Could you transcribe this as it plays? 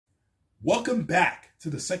Welcome back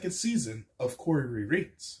to the second season of Corey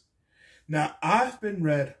Rereads. Now, I've been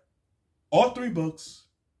read all three books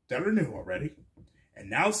that are new already,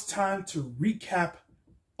 and now it's time to recap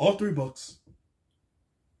all three books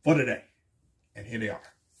for today. And here they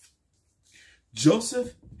are.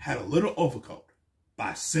 Joseph Had a Little Overcoat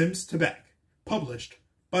by Sims Tebek, published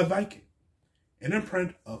by Viking, an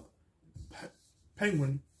imprint of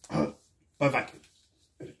Penguin by Viking.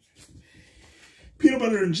 Peanut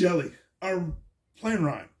Butter and Jelly, a plain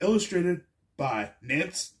rhyme, illustrated by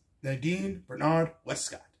Nadine Bernard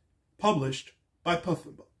Westcott, published by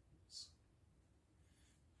Puffin Books.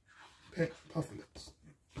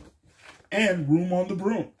 And Room on the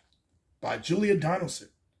Broom by Julia Donaldson,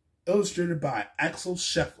 illustrated by Axel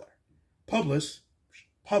Scheffler, published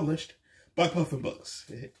by Puffin Books.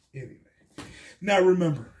 Anyway, now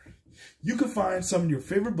remember, you can find some of your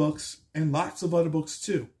favorite books and lots of other books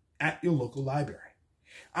too at your local library.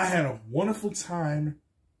 I had a wonderful time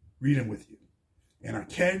reading with you, and I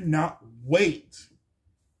cannot wait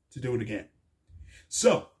to do it again.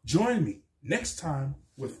 So join me next time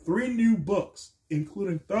with 3 new books,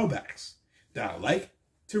 including throwbacks, that I like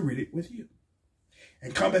to read it with you.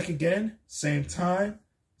 And come back again, same time,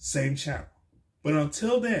 same channel. But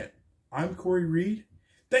until then, I'm Corey Reed.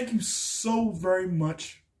 Thank you so very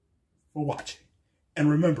much for watching. And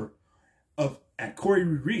remember, at Corey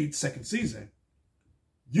Reed second season,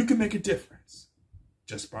 you can make a difference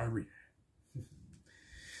just by reading.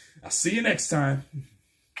 I'll see you next time.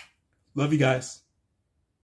 Love you guys.